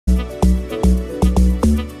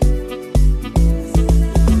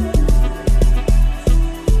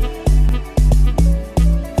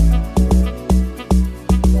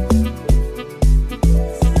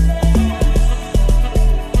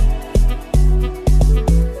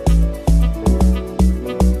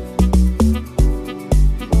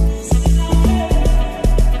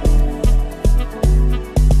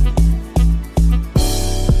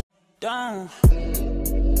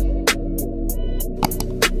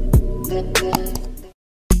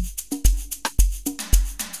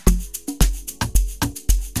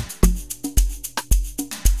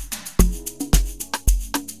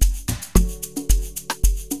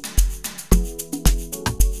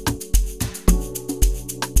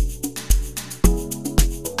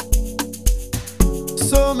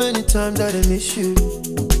So many times that I miss you.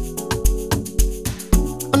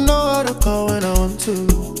 I know how to call when I want to.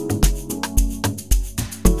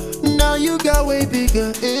 Now you got way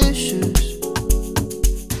bigger issues.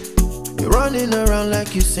 You're running around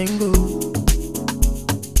like you're single.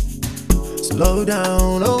 Slow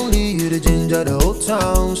down, only you the ginger the whole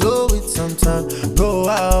town. Slow it sometime. Go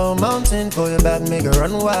out, mountain for your back, make it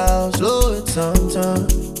run wild. Slow it sometime.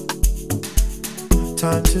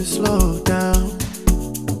 Time to slow down.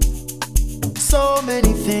 So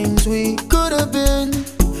many things we could have been.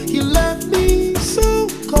 You left me so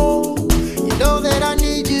cold. You know that I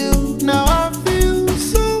need you. Now I feel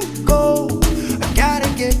so cold. I gotta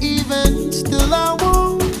get even. Still I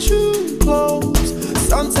want you close.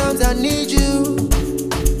 Sometimes I need you.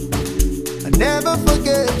 I never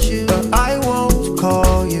forget you. But I won't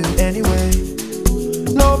call you anyway.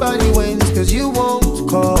 Nobody wins cause you won't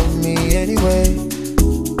call me anyway.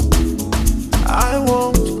 I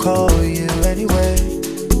won't call you anyway.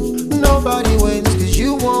 Nobody wins cause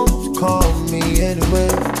you won't call me anyway.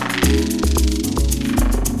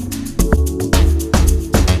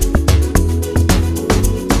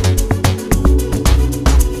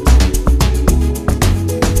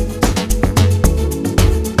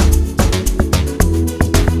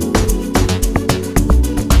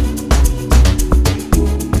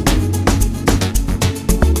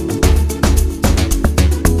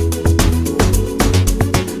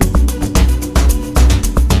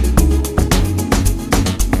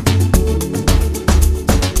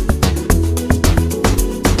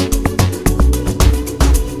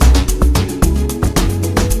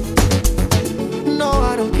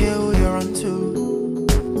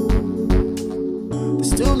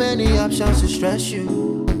 Too many options to stress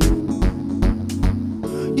you.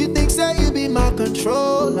 You think say you be my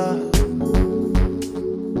controller.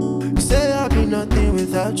 You say I'll be nothing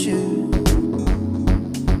without you.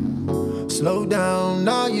 Slow down,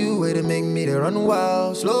 now you way to make me to run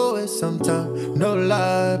wild. Slow it sometime, no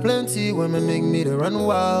lie. Plenty women make me to run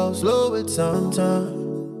wild. Slow it sometime.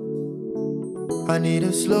 I need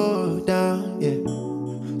to slow down, yeah.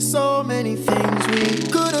 So many things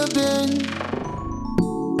we could have been.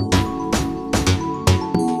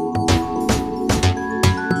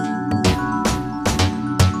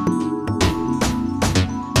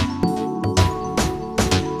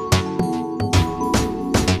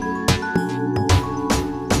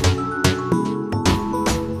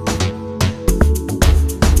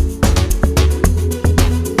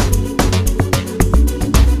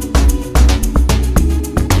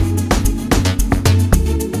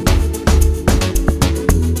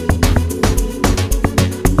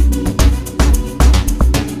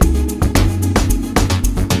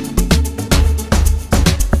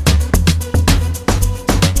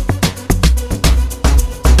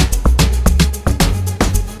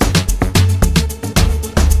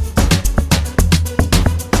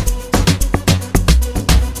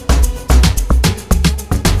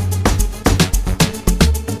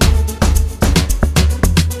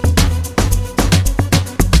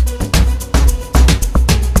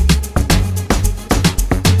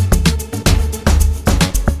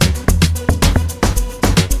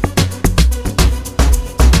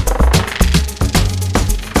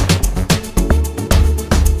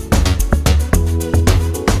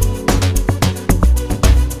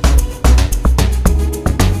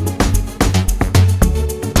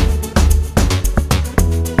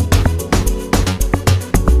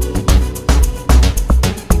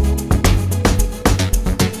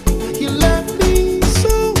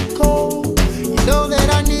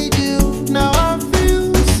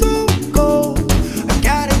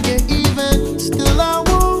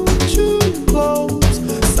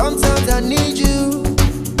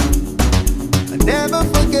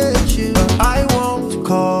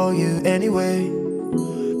 Anyway,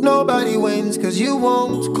 nobody wins cause you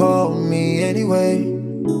won't call me anyway.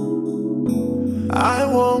 I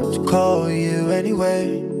won't call you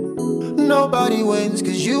anyway. Nobody wins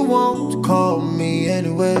cause you won't call me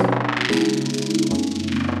anyway.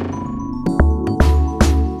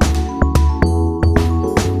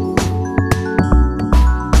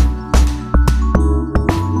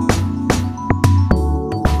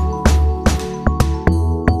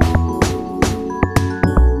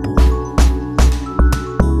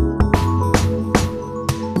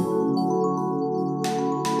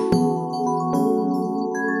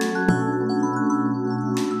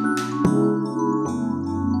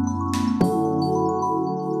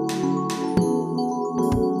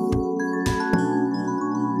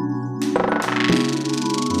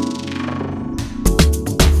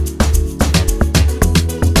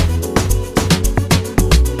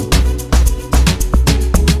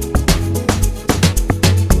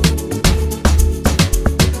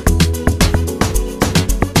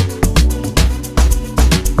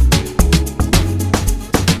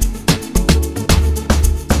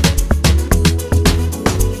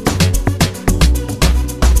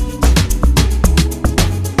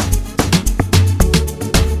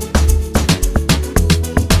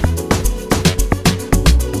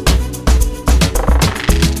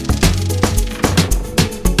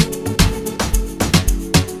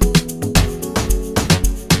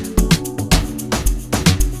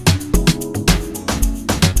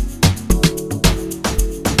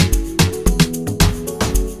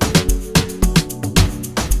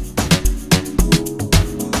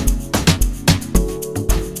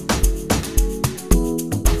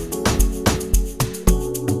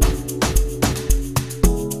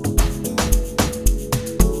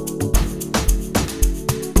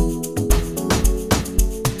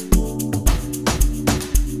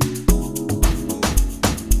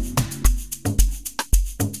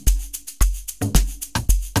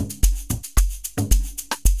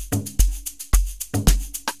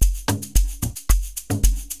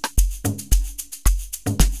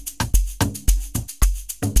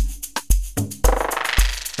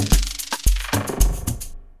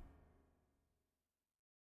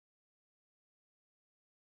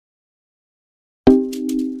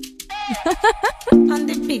 On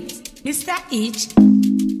the beat, Mr.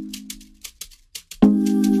 H.